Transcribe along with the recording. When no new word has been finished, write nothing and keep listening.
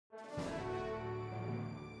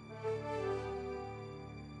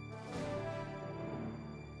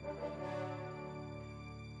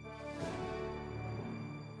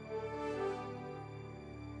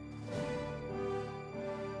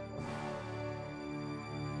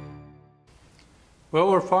Well,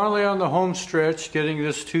 we're finally on the home stretch getting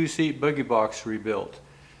this two-seat buggy box rebuilt.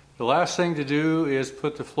 The last thing to do is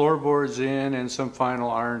put the floorboards in and some final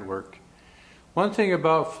ironwork. One thing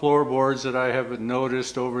about floorboards that I have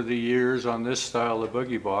noticed over the years on this style of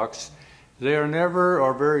buggy box, they are never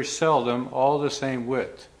or very seldom all the same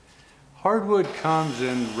width. Hardwood comes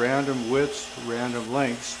in random widths, random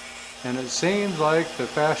lengths, and it seems like the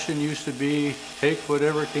fashion used to be take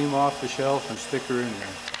whatever came off the shelf and stick her in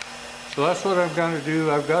there. So that's what I'm going to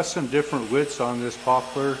do. I've got some different widths on this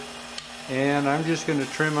poplar, and I'm just going to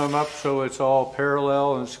trim them up so it's all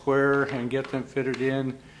parallel and square and get them fitted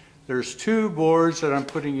in. There's two boards that I'm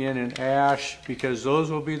putting in ash because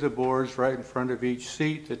those will be the boards right in front of each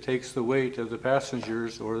seat that takes the weight of the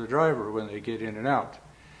passengers or the driver when they get in and out.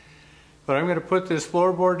 But I'm going to put this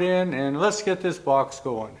floorboard in and let's get this box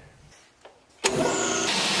going.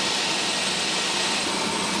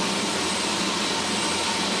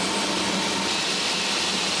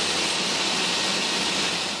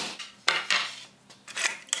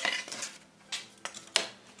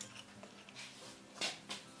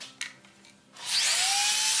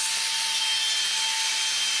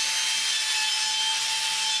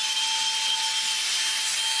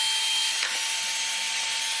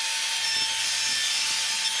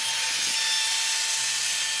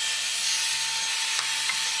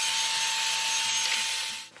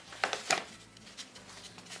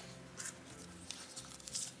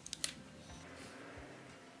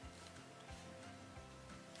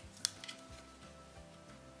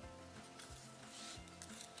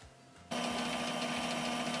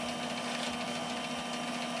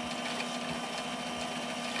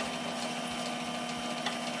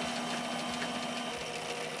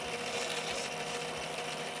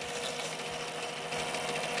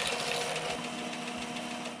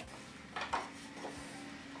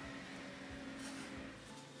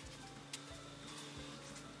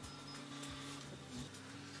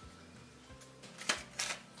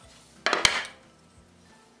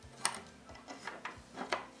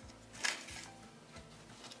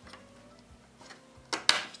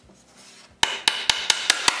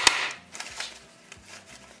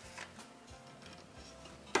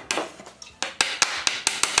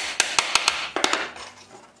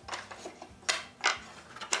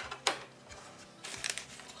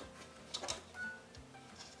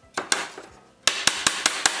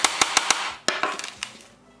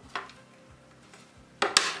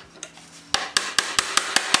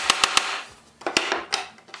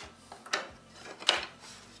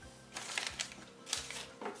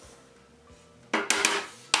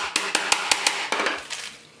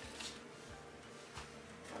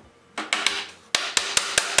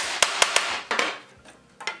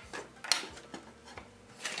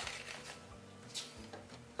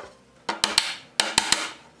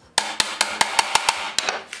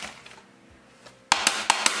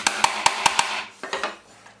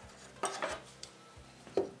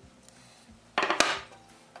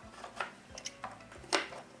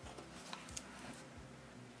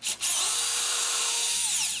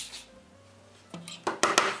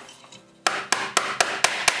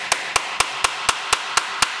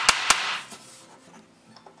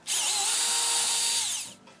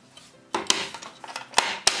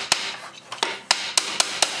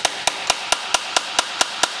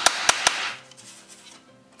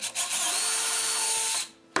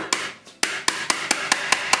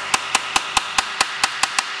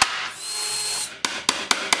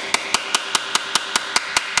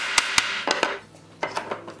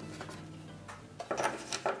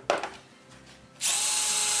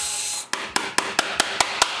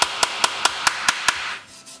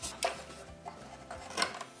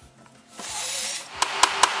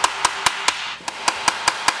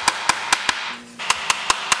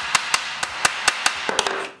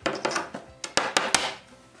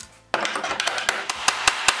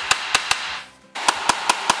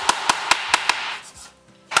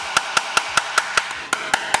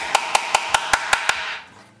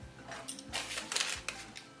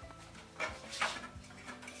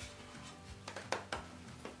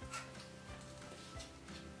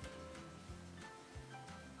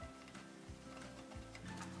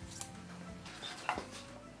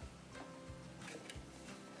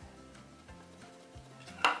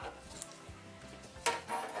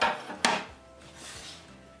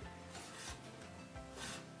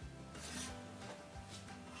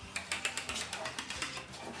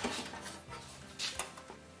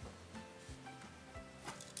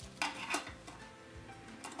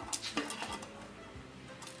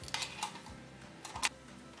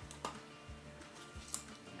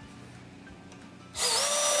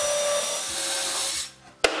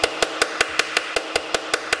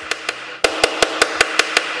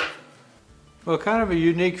 Well, kind of a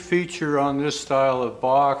unique feature on this style of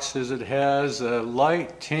box is it has a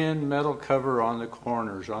light tin metal cover on the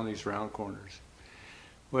corners, on these round corners.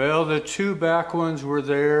 Well, the two back ones were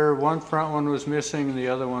there, one front one was missing, and the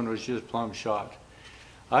other one was just plumb shot.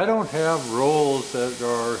 I don't have rolls that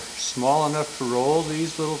are small enough to roll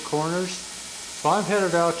these little corners, so I'm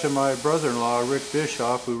headed out to my brother-in-law, Rick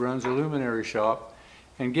Bischoff, who runs a luminary shop,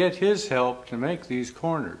 and get his help to make these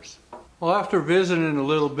corners. Well, after visiting a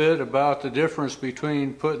little bit about the difference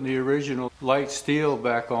between putting the original light steel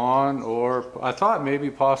back on, or I thought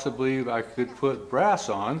maybe possibly I could put brass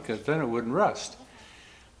on, because then it wouldn't rust.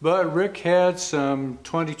 But Rick had some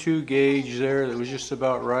 22 gauge there that was just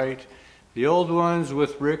about right. The old ones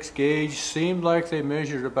with Rick's gauge seemed like they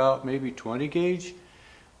measured about maybe 20 gauge,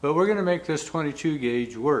 but we're going to make this 22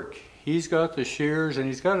 gauge work. He's got the shears and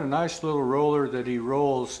he's got a nice little roller that he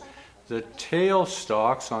rolls the tail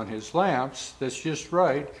stalks on his lamps that's just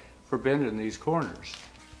right for bending these corners.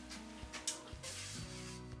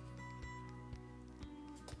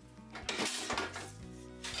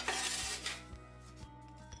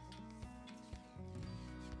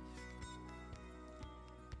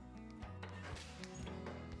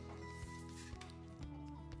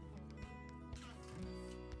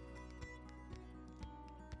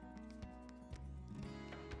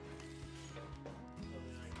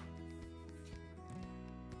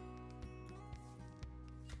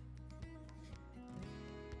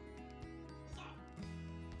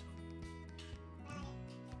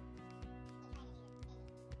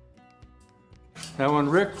 Now when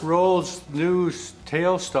Rick rolls new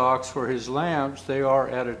tail stalks for his lamps, they are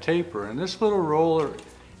at a taper, and this little roller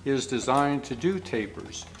is designed to do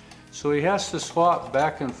tapers. So he has to swap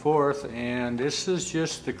back and forth, and this is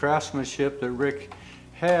just the craftsmanship that Rick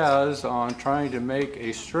has on trying to make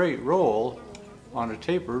a straight roll on a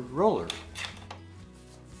tapered roller.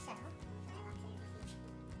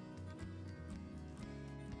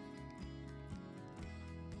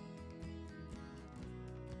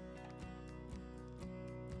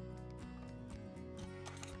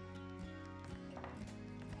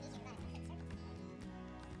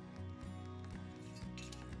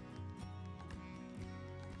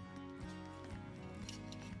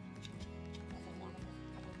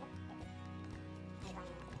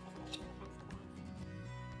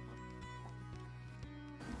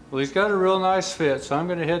 Well, he's got a real nice fit, so I'm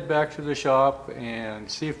going to head back to the shop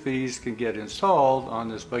and see if these can get installed on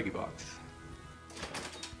this buggy box.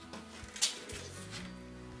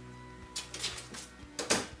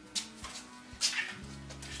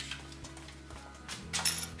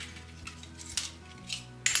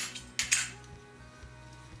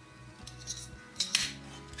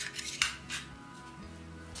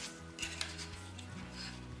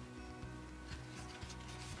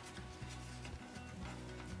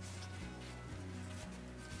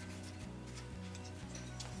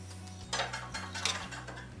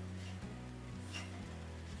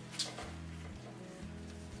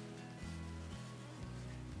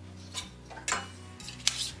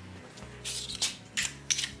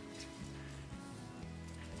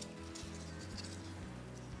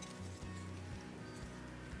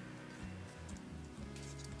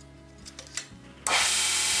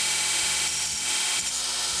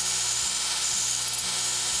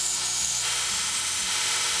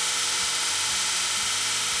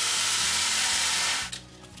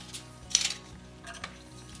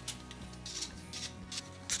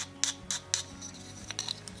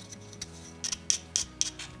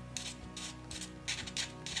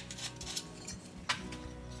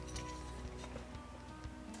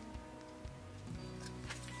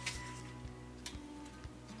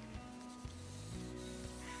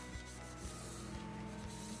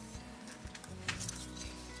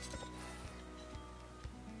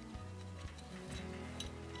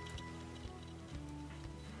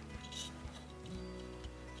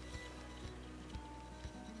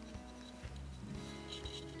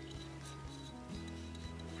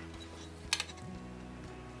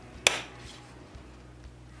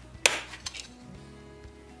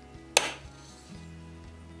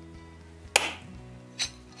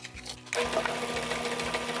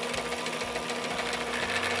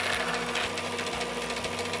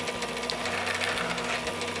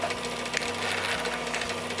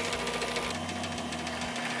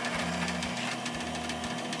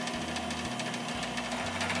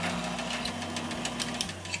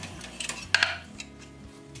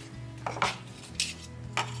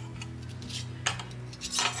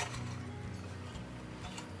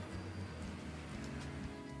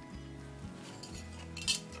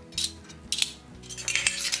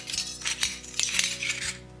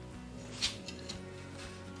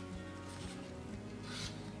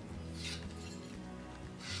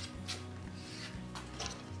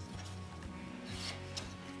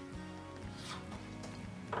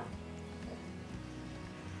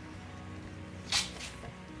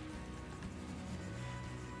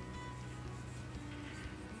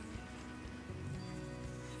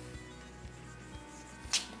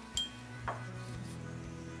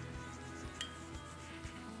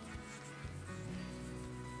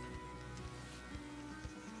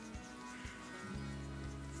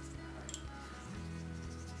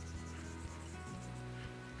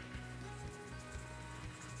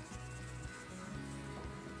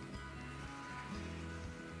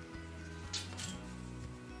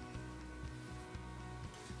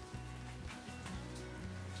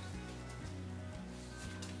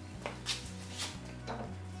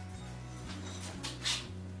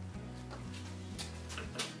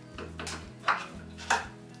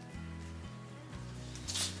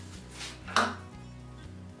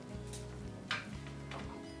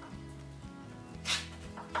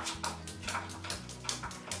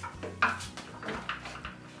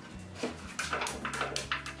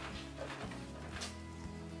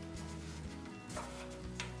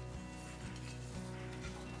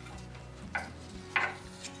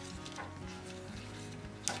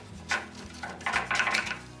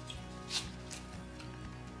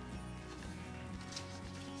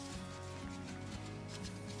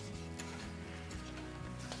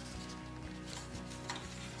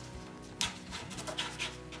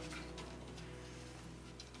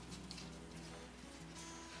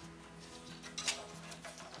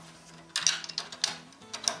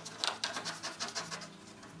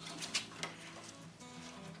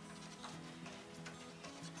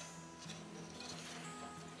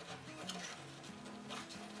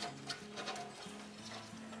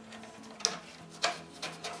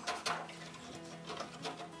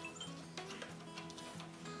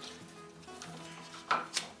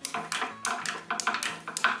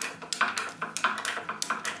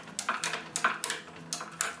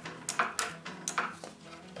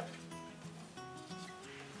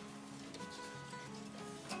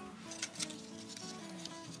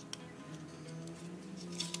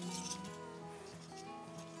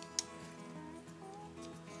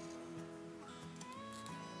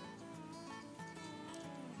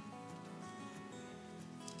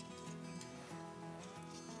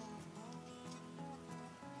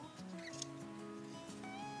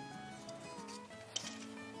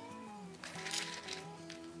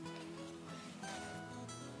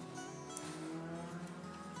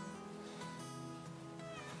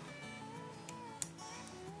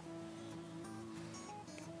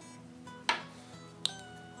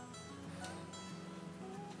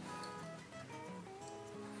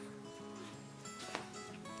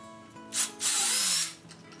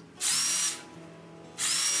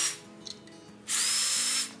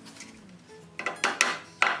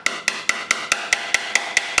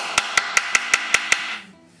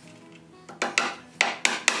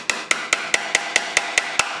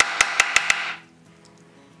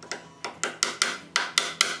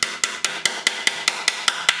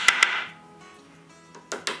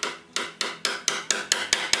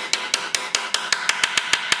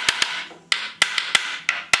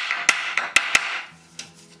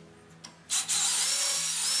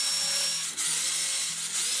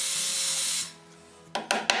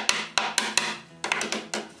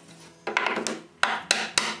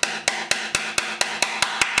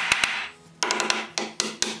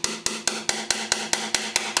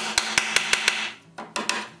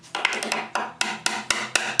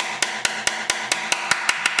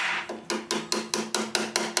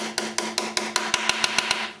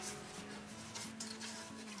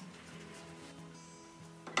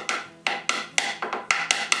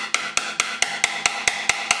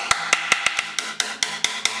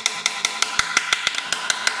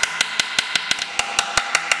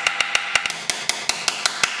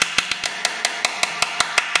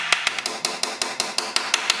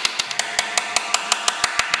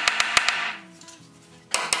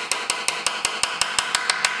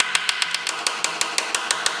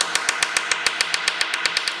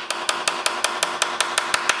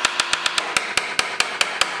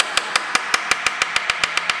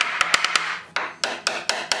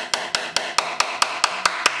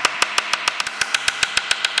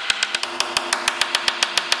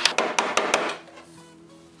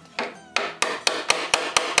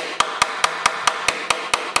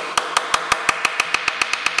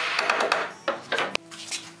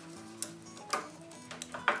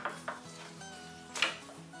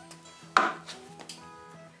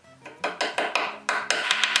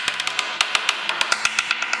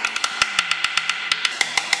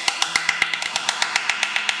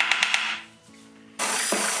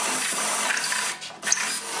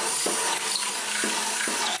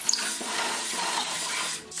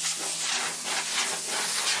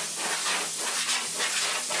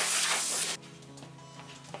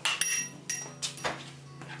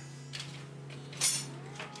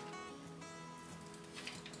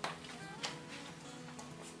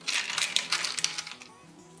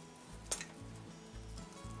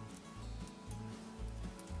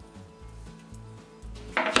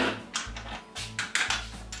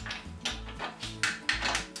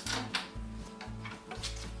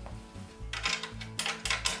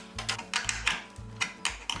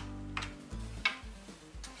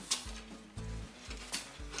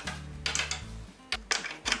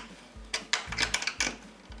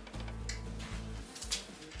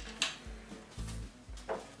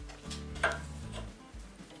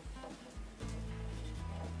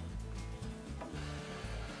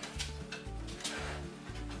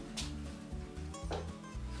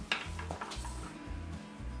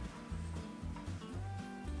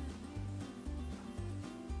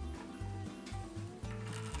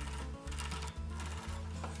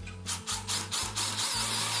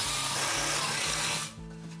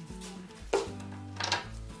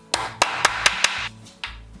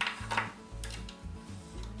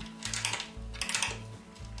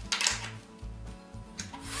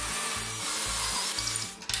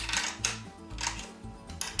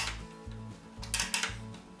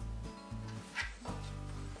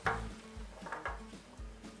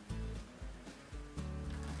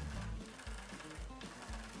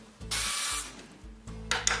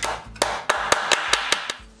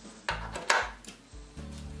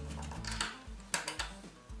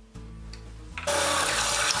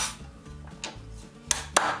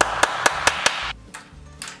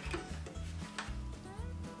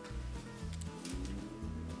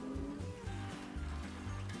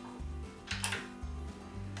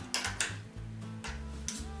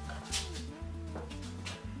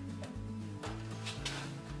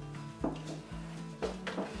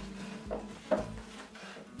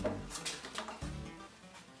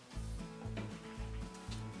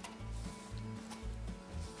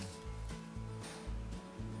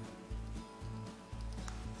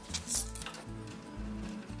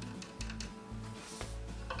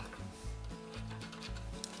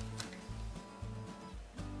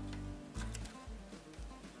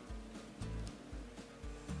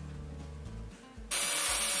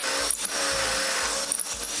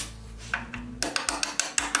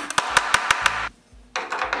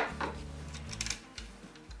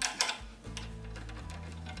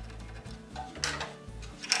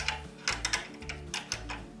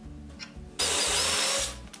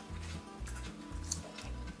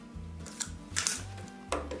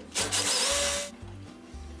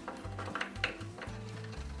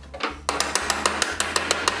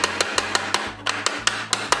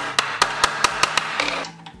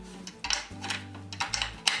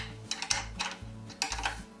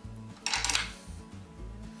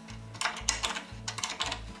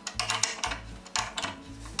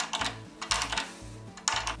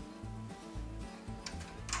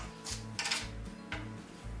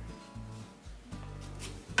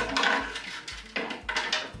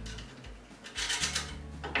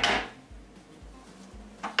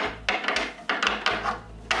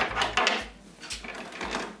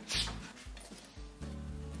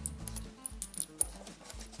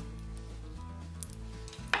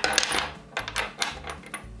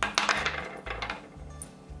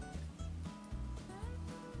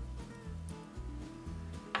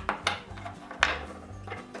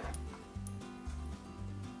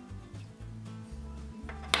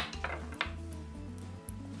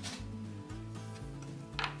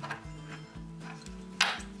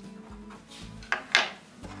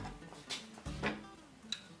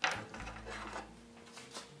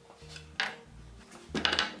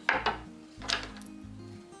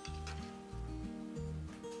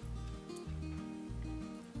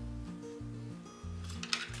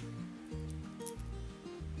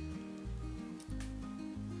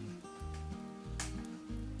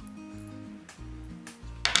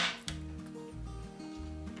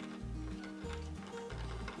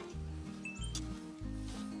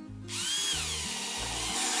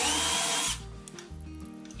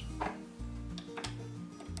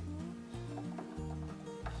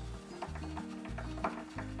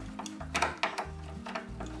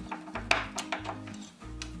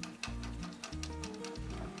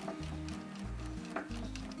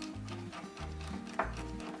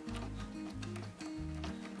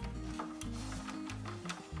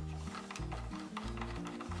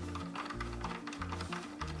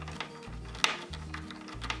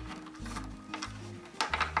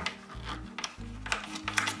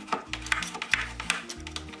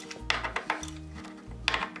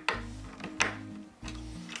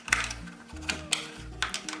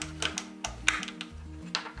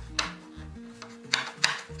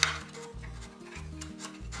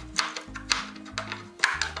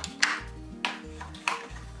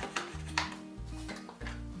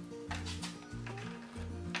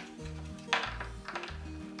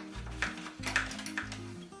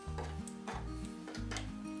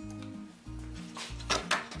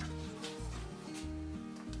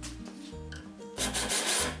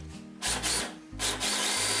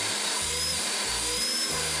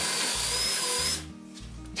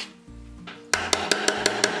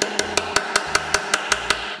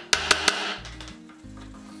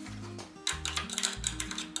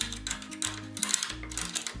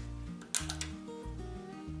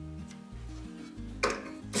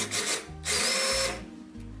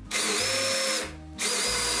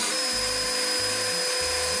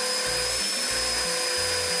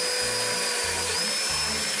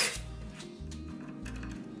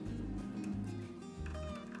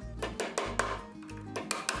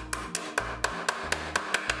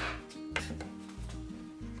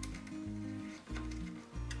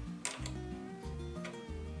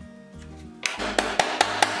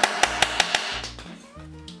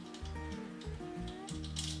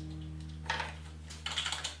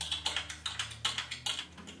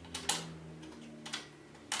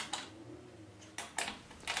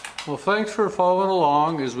 Well, thanks for following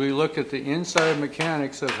along as we look at the inside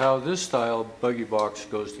mechanics of how this style buggy box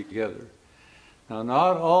goes together. Now,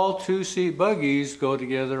 not all two-seat buggies go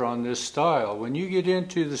together on this style. When you get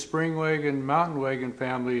into the spring wagon, mountain wagon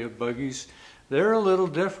family of buggies, they're a little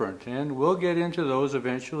different, and we'll get into those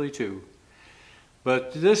eventually too.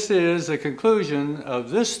 But this is a conclusion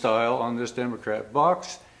of this style on this Democrat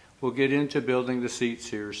box. We'll get into building the seats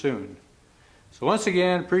here soon. So once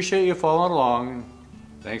again, appreciate you following along.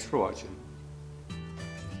 Thanks for watching.